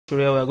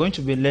tutorial, we are going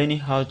to be learning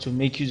how to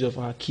make use of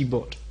our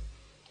keyboard.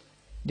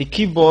 The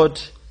keyboard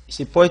is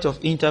a point of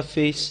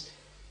interface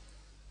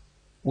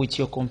with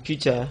your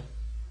computer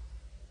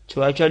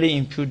to actually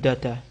input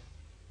data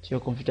to your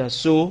computer.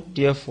 So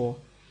therefore,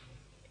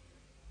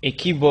 a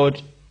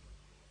keyboard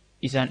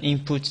is an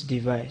input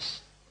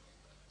device.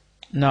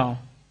 Now,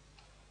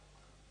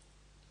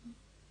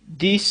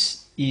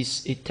 this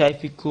is a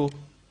typical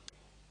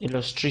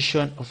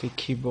illustration of a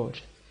keyboard.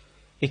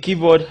 A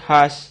keyboard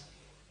has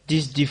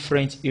these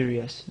different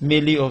areas,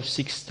 mainly of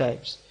 6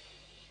 types,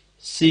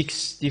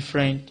 6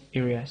 different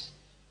areas.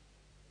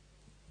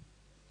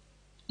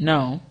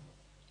 Now,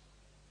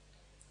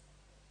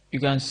 you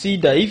can see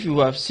that if you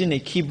have seen a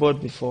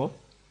keyboard before,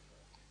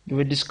 you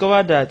will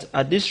discover that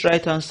at this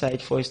right hand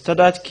side, for a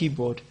standard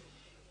keyboard,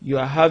 you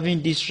are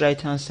having this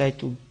right hand side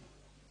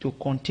to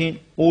contain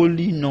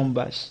only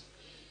numbers.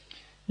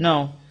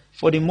 Now,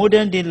 for the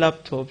modern day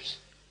laptops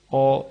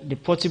or the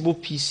portable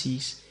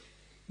PCs,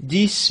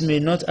 this may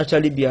not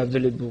actually be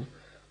available,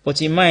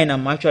 but in mine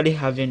I'm actually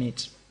having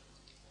it.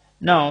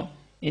 Now,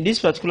 in this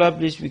particular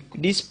place,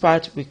 this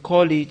part we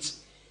call it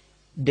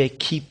the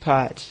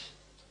keypad.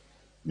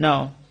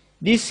 Now,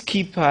 these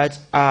keypads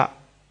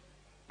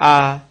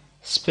are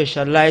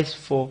specialized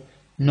for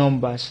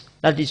numbers.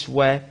 That is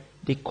why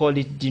they call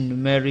it the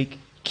numeric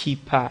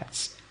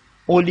keypads,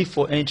 only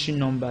for entry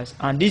numbers.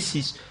 And this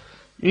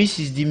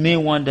is the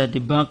main one that the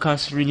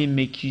bankers really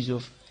make use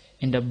of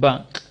in the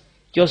bank.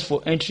 Just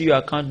for entry your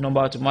account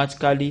number,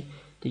 automatically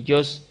they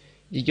just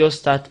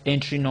start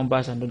entering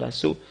numbers and others.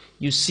 So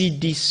you see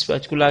this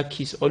particular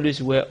keys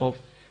always wear off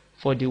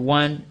for the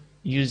one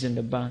used in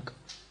the bank.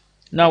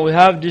 Now we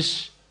have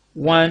this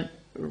one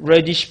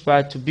reddish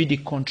part to be the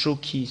control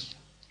keys.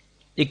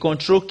 The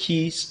control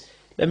keys,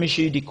 let me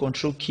show you the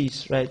control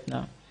keys right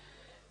now.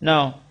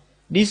 Now,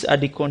 these are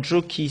the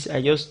control keys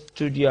I just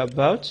told you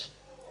about.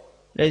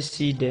 Let's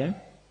see them.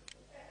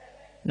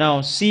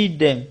 Now, see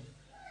them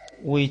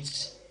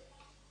with,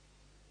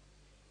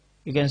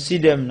 you can see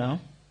them now.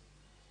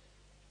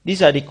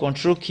 These are the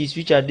control keys,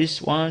 which are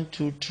this 1,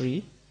 2,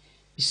 3.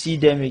 You see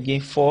them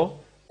again, 4,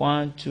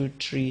 1, 2,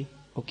 3.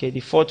 Okay, the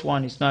fourth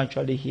one is not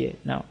actually here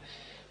now.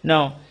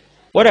 Now,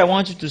 what I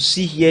want you to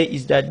see here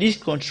is that these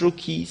control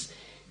keys,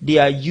 they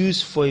are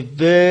used for a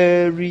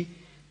very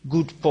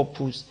good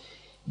purpose.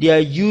 They are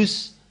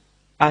used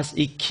as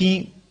a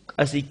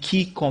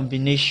key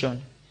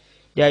combination.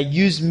 They are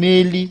used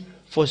mainly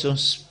for some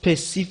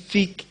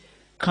specific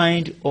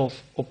kind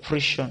of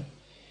operation.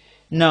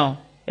 Now,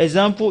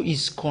 example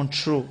is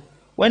control.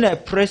 When I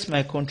press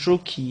my control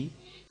key,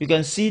 you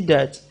can see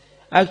that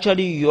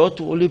actually you ought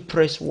to only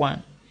press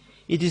 1.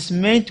 It is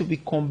meant to be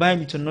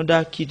combined with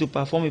another key to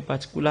perform a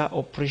particular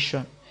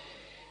operation.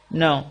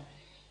 Now,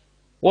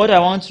 what I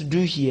want to do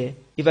here,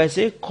 if I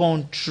say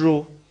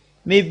control,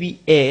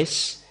 maybe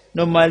S,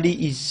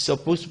 normally is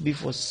supposed to be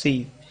for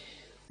save.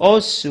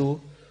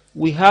 Also,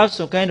 we have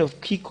some kind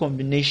of key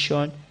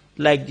combination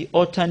like the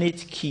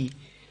alternate key.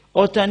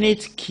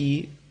 Alternate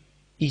key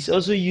is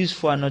also used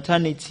for an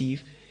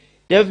alternative.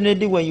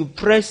 Definitely when you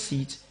press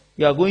it,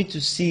 you are going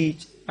to see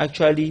it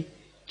actually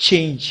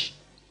change.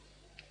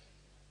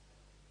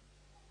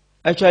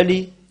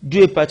 Actually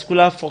do a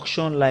particular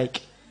function like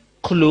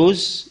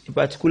close a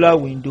particular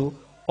window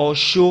or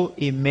show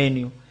a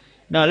menu.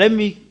 Now let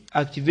me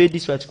activate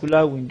this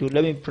particular window.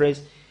 Let me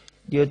press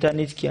the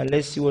alternate key and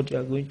let's see what we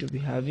are going to be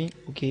having.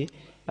 Okay,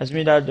 as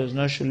me that does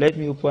not show, let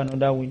me open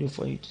another window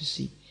for you to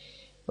see.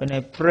 When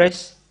I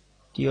press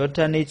the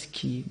alternate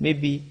key,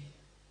 maybe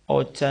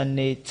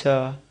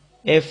alternator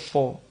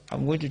F4,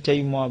 I'm going to tell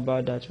you more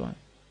about that one.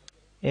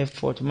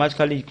 F4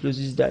 automatically it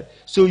closes that.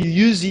 So you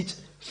use it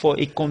for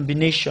a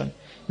combination.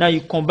 Now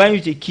you combine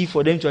with a key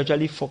for them to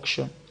actually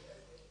function.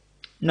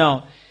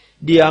 Now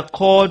they are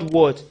called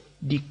what?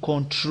 The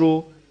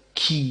control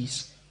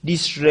keys.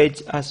 This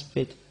red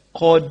aspect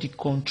called the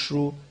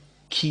control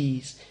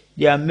keys.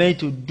 They are meant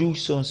to do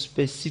some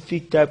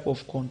specific type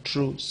of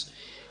controls.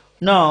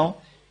 Now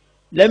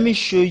let me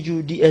show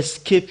you the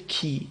escape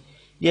key.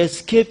 The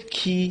escape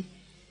key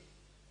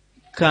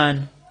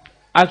can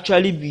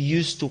actually be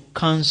used to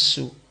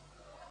cancel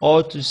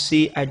or to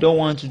say I don't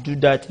want to do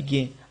that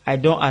again, I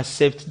don't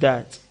accept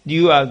that. Do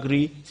you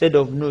agree? Instead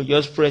of no,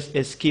 just press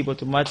escape,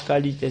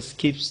 automatically it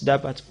escapes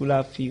that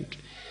particular field.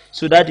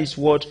 So that is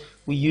what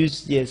we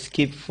use the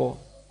escape for.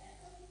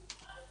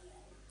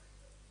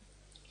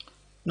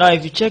 Now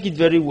if you check it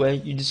very well,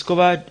 you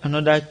discover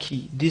another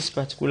key, this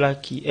particular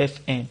key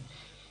FN.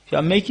 If you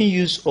are making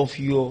use of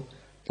your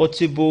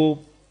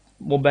portable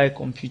mobile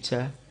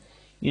computer,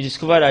 you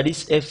discover that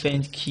this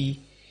FN key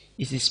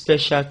is a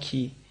special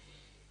key.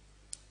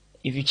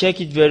 If you check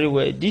it very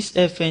well, this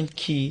FN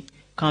key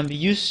can be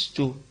used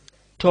to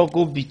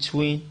toggle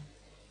between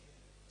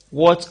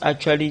what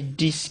actually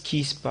these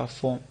keys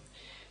perform.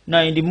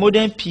 Now in the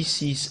modern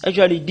PCs,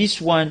 actually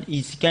this one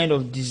is kind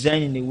of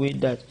designed in a way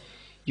that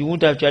you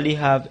won't actually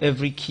have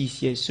every key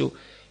here. So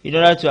in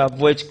order to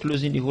avoid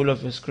closing the whole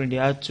of your screen, they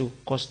had to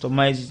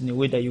customize it in a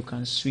way that you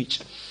can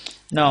switch.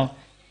 Now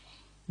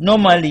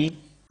normally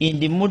in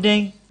the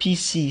modern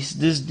PCs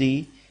this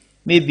day,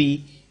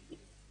 maybe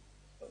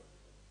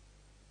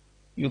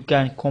you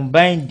can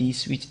combine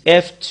this with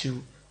F2,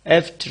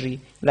 F3,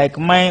 like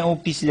my own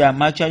PC that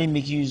I'm actually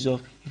making use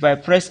of. If I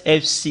press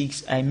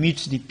F6, I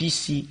mute the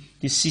PC,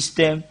 the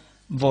system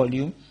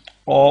volume,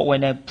 or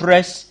when I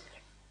press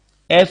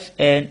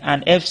Fn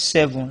and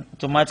F7,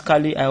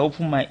 automatically I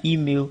open my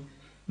email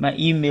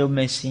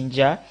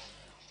messenger,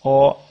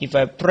 or if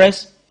I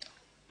press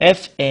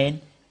Fn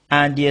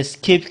and the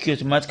escape key,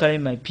 automatically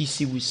my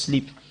PC will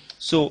sleep.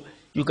 So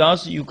you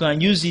can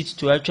use it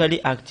to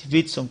actually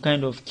activate some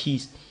kind of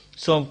keys.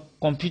 Some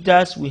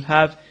computers will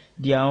have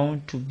their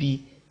own to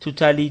be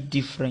totally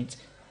different.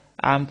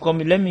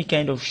 Let me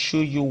kind of show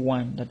you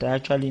one that I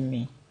actually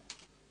mean.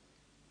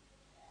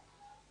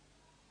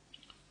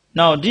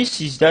 Now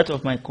this is that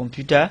of my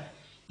computer.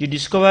 You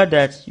discover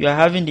that you are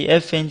having the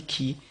Fn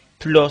key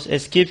plus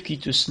escape key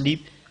to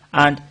sleep,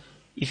 and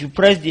if you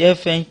press the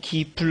Fn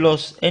key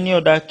plus any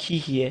other key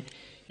here,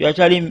 you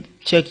actually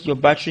check your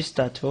battery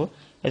status.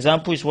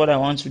 Example is what I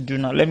want to do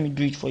now. Let me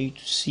do it for you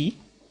to see.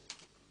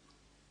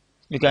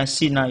 You can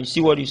see now, you see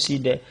what you see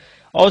there.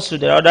 Also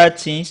there are other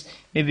things,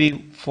 maybe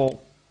for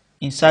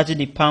inserting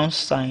the pound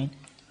sign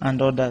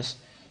and others.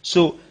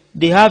 So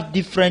they have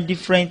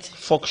different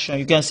function.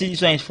 You can see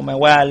this one is for my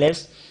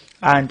wireless,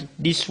 and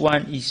this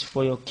one is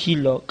for your key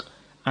lock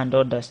and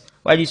others,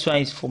 while this one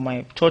is for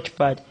my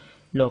touchpad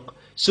lock.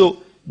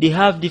 So they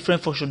have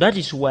different function. That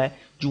is why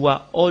you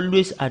are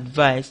always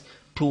advised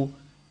to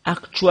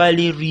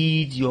actually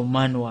read your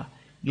manual,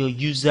 your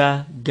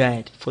user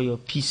guide for your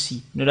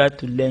PC, in order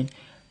to learn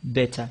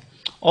better.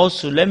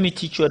 Also, let me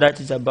teach you that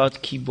is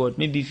about keyboard,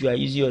 maybe if you are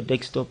using your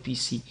desktop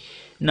PC.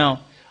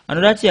 Now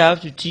another thing I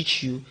have to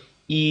teach you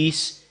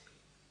is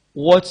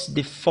what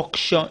the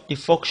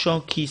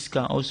function keys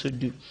can also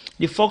do.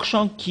 The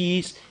function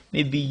keys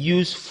may be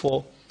used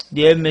for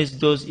the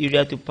MS-DOS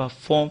area to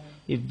perform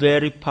a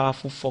very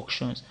powerful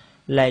functions,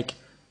 like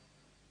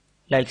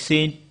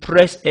saying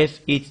press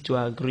F8 to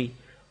agree,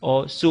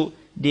 or so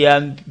they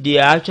are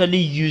actually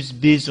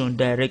used based on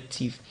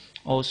directive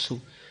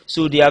also.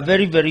 So they are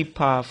very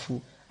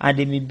powerful, and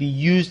they may be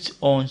used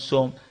on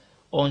some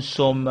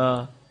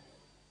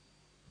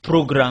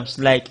programs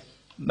like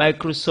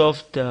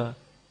Microsoft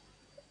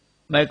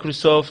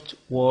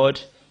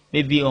Word,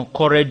 maybe on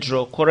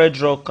CorelDRAW.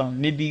 CorelDRAW can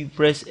maybe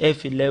press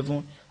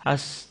F11,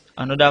 has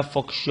another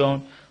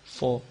function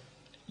for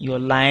your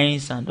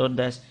lines and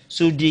others.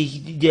 So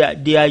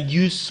they are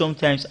used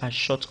sometimes as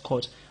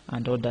shortcuts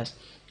and others.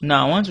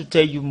 Now I want to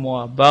tell you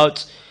more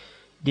about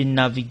the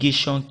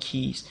navigation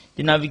keys.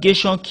 The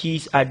navigation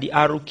keys are the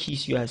arrow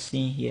keys you are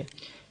seeing here.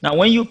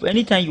 Now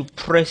anytime you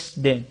press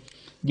them,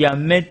 they are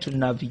meant to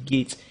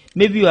navigate.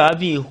 Maybe you are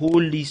having a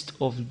whole list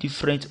of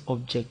different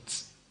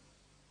objects.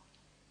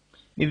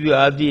 Maybe you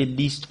are having a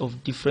list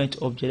of different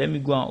objects. Let me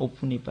go and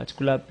open a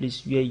particular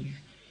place where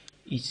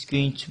it's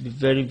going to be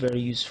very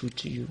useful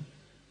to you.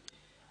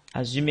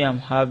 Assuming I'm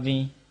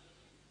having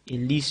a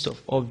list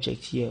of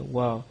objects here.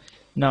 Wow.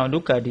 Now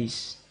look at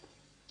this.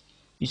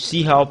 You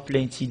see how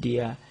plenty they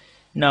are.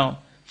 Now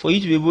for you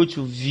to be able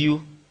to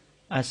view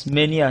as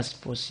many as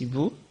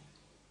possible,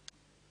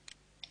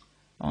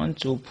 I want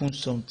to open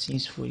some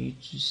things for you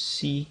to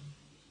see.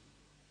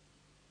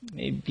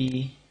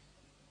 Maybe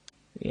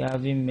we are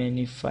having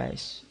many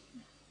files.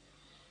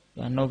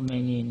 There are not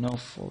many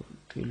enough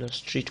to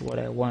illustrate what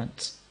I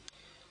want.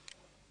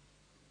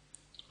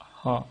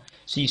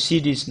 So you see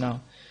this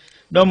now.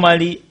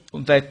 Normally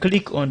if I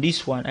click on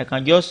this one, I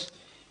can just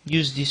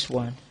use this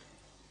one.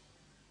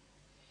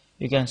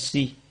 You can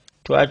see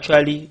to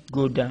actually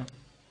go down.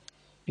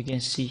 You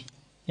can see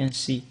and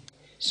see.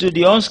 So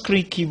the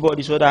on-screen keyboard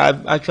is what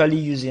I'm actually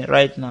using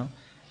right now.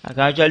 I can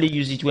actually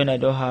use it when I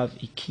don't have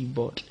a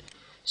keyboard.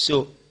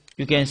 So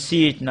you can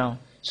see it now.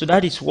 So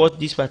that is what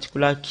this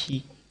particular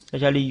key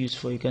is actually used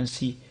for. You can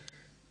see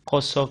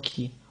cursor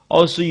key.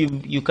 Also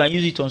you can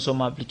use it on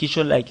some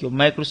application like your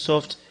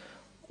Microsoft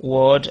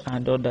Word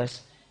and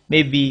others.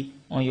 Maybe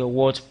on your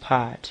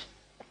WordPad.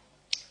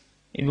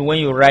 Maybe when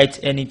you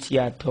write anything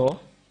at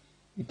all,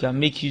 you can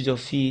make use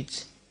of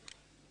it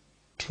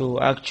to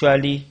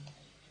actually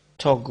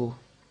toggle.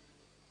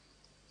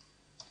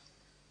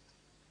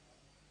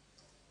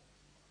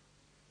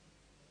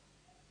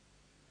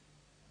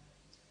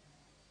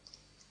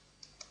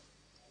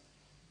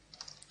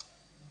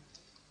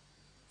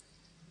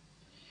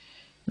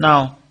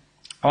 Now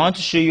I want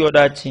to show you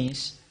other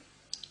things.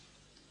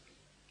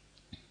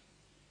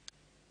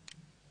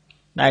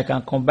 Now I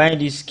can combine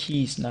these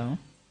keys now.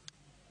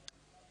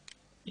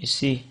 You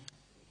see.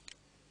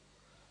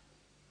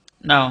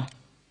 Now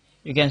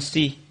you can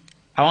see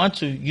I want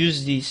to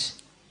use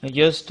this. I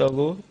just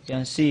toggle. You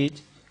can see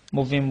it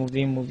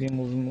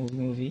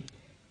moving,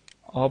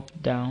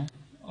 up, down,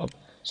 up.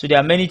 So there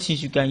are many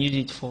things you can use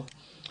it for.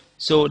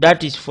 So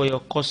that is for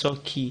your cursor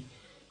key.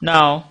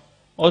 Now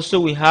also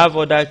we have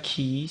other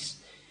keys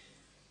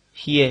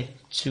here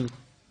too,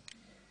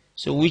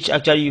 so which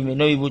actually you may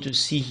not be able to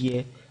see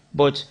here,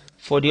 but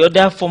for the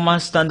other formal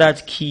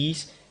standard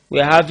keys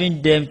we're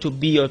having them to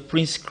be your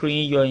print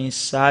screen, your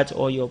insert,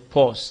 or your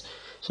pause.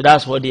 So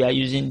that's what they are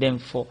using them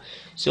for.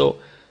 So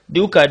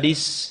look at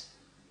this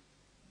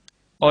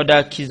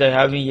other keys that you're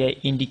having here.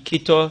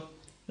 Indicator,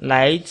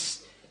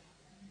 lights.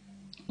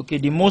 Okay,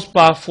 the most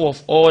powerful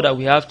of all that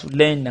we have to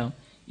learn now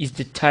is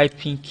the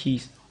typing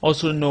keys,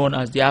 also known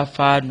as the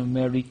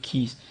alphanumeric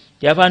keys.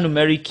 The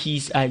alphanumeric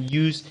keys are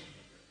used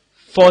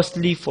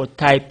firstly for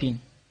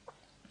typing,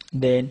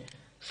 then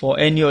for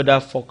any other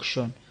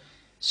function.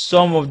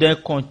 Some of them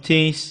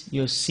contains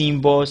your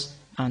symbols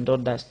and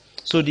others.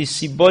 So the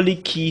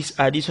symbolic keys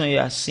are this one you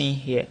are seeing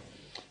here.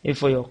 If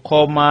for your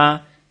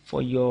comma,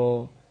 for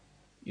your,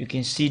 you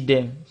can see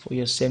them, for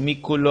your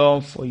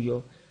semicolon, for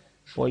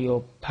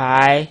your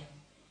pi.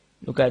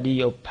 Look at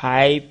your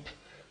pipe.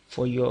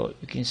 For your,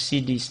 you can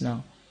see this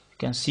now. You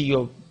can see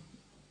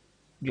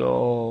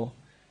your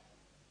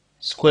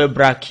square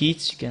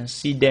brackets. You can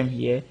see them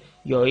here.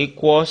 Your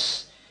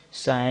equals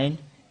sign,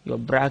 your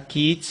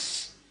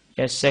brackets,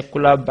 your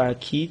circular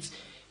brackets,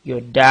 your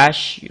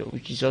dash,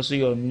 which is also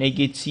your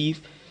negative,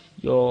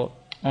 your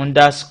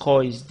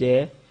underscore is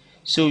there.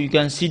 So you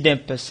can see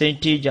them,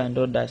 percentage and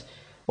others.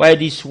 While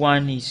this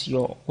one is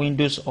your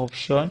Windows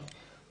option,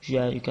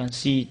 you can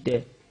see it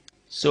there.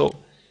 So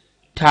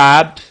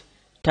tab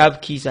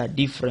keys are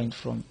different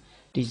from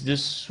this.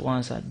 Those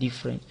ones are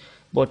different,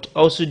 but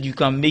also you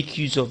can make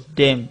use of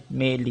them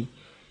mainly.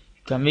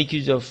 You can make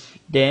use of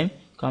them.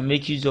 You can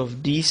make use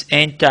of this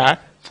enter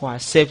for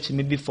accept,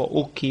 maybe for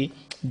OK,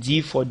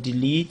 D for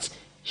delete,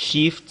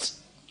 shift.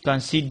 You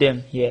can see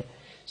them here.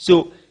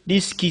 So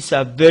these keys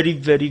are very,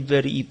 very,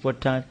 very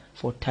important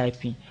for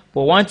typing.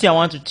 But one thing I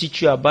want to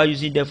teach you about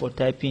using them for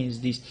typing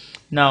is this.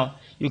 Now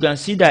you can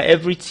see that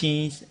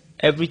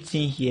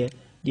everything here,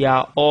 they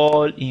are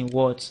all in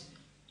what?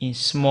 In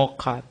small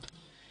cap.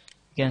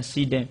 You can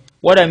see them.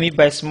 What I mean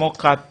by small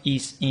cap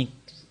is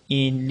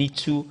in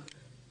little.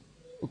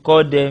 We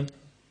call them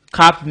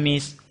cap,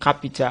 means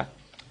capital,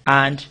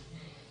 and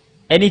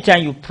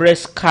anytime you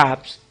press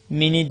caps,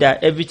 meaning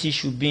that everything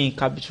should be in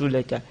capital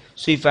letter.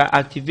 So if I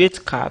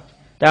activate cap,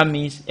 that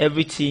means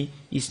everything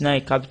is now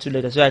in capital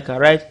letter. So I can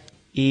write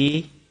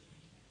A,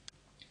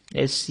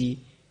 let's see,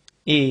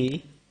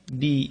 A,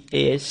 B,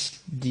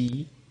 S,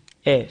 D,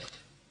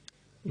 F.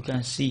 You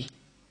can see.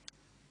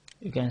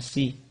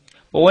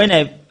 But when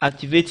I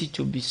activate it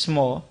to be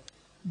small,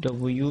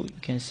 W, you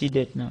can see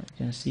that now.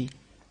 You can see.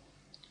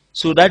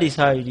 So that is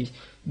how it is.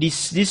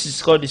 This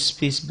is called the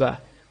space bar.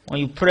 When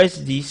you press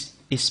this,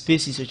 a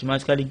space is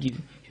automatically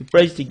given. If you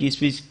press the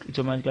space,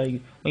 automatically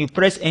given. When you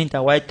press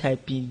enter while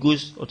typing, it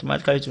goes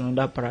automatically to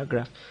another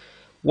paragraph.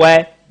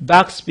 While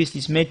backspace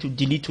is meant to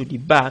delete to the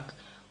back,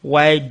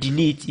 while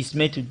delete is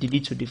meant to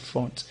delete to the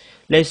front.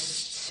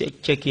 Let's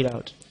check it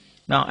out.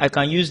 Now I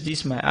can use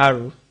this, my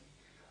arrow.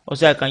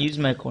 Also I can use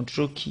my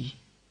control key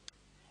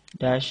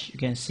dash. You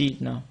can see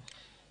it now.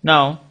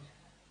 Now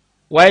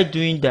while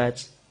doing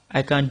that,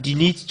 I can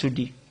delete to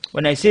the,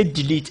 when I say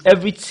delete,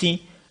 everything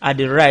at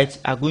the right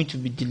are going to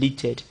be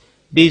deleted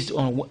based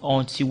on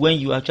until when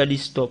you actually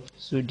stop.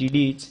 So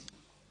delete,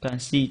 you can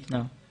see it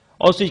now.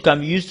 Also it can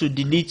be used to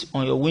delete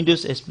on your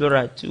Windows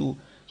Explorer too,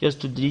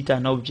 just to delete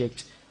an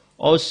object.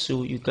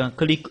 Also you can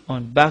click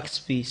on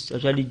backspace to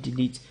actually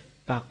delete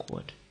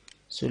backward.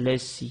 So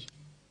let's see,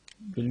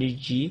 delete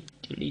G,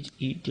 delete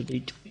E,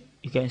 delete E.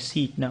 You can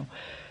see it now.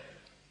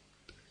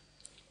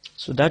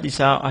 So that is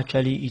how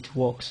actually it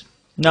works.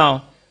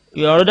 Now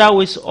your other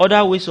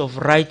ways of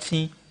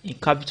writing in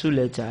capital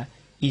letter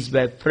is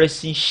by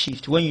pressing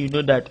shift. When you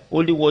know that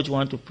only what you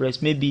want to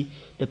press, maybe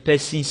the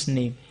person's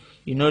name,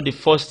 you know the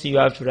first thing you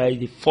have to write,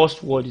 the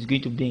first word is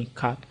going to be in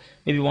cap.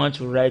 Maybe you want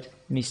to write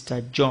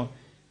Mr. John,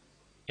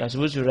 you are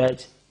supposed to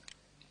write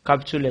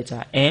capital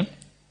letter M.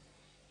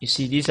 You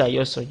see, these are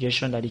your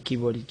suggestions that the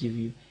keyboard is giving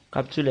you.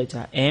 Capital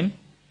letter M,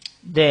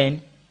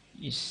 then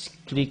you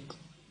click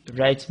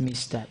write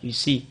Mr. You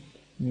see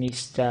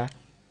Mr.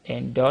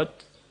 and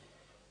dot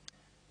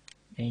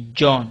and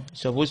John.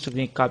 It's supposed to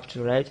be in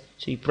capital, right?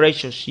 So you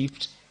press your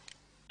shift,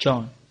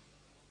 John.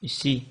 You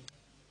see,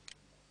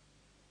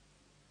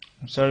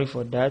 I'm sorry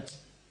for that.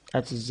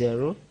 That is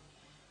 0.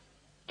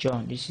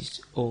 John, this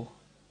is O.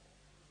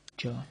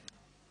 John.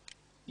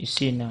 You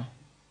see now.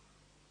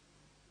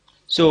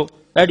 So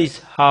that is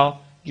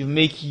how you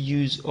make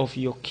use of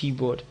your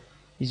keyboard.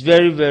 It's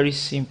very, very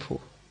simple.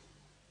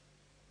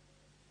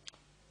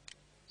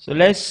 So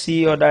let's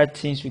see other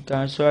things we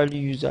can actually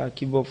use our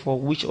keyboard for.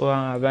 Which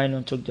one have I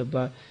not talked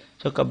about?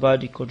 Talk about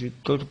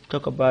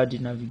the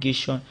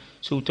navigation.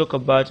 So we'll talk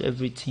about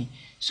everything.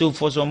 So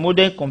for some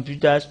modern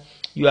computers,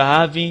 you are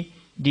having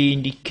the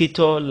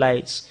indicator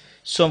lights.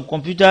 Some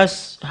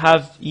computers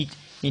have it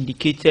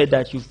indicated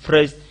that you've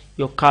pressed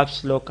your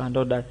caps lock and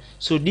all that.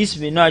 So this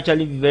may not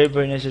actually be very,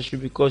 very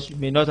necessary because you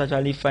may not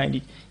actually find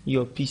it in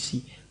your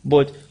PC.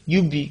 But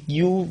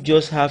you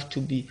just have to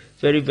be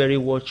very, very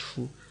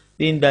watchful.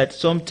 In that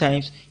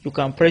sometimes you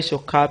can press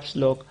your caps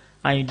lock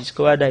and you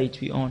discover that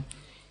it will on.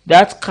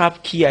 That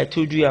cap key I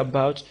told you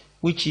about,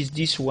 which is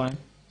this one,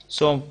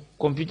 some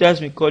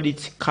computers may call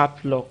it cap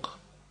lock,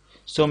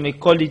 some may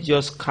call it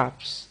just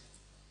caps.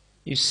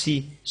 You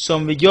see,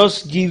 some may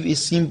just give a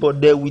symbol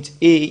there with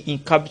A in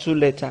capital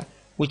letter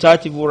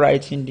without even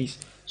writing this.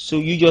 So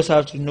you just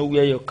have to know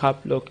where your cap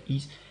lock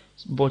is,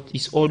 but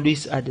it's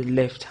always at the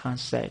left hand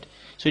side.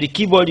 So the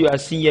keyboard you are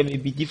seeing here may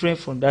be different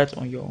from that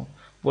on your own,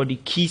 but the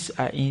keys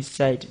are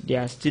inside, they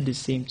are still the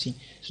same thing.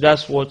 So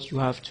that's what you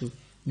have to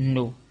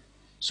know.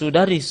 So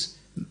that is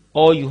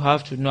all you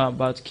have to know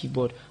about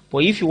keyboard.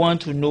 But if you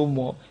want to know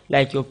more,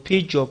 like your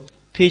page up,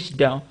 page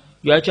down,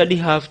 you actually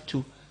have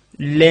to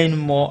learn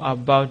more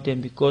about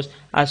them, because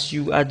as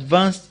you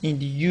advance in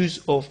the use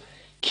of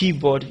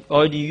keyboard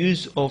or the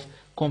use of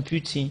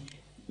computing,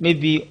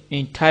 maybe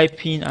in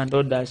typing and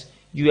others,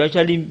 you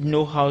actually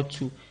know how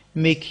to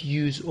make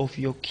use of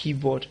your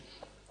keyboard.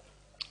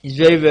 It's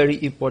very,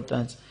 very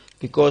important,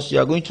 because you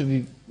are going to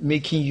be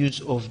making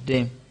use of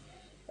them.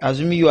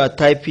 Assuming you are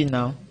typing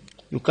now,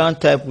 you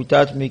can't type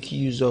without making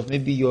use of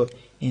maybe your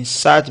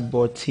insert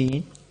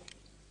button,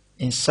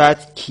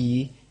 insert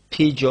key,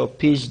 page up,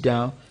 page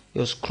down,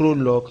 your scroll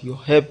lock, your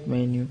help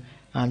menu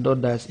and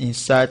others,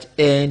 insert,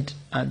 end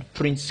and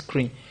print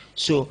screen.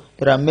 So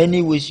there are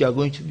many ways you are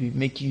going to be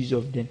making use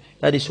of them.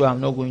 That is why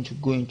I'm not going to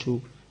go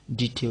into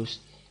details.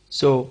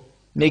 So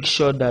make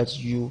sure that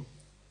you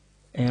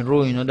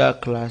enroll in other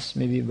class,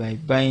 maybe by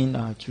buying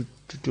our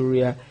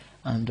tutorial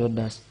and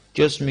others.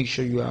 Just make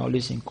sure you are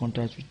always in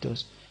contact with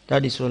us.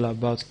 That is all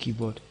about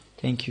keyboard.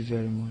 Thank you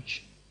very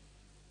much.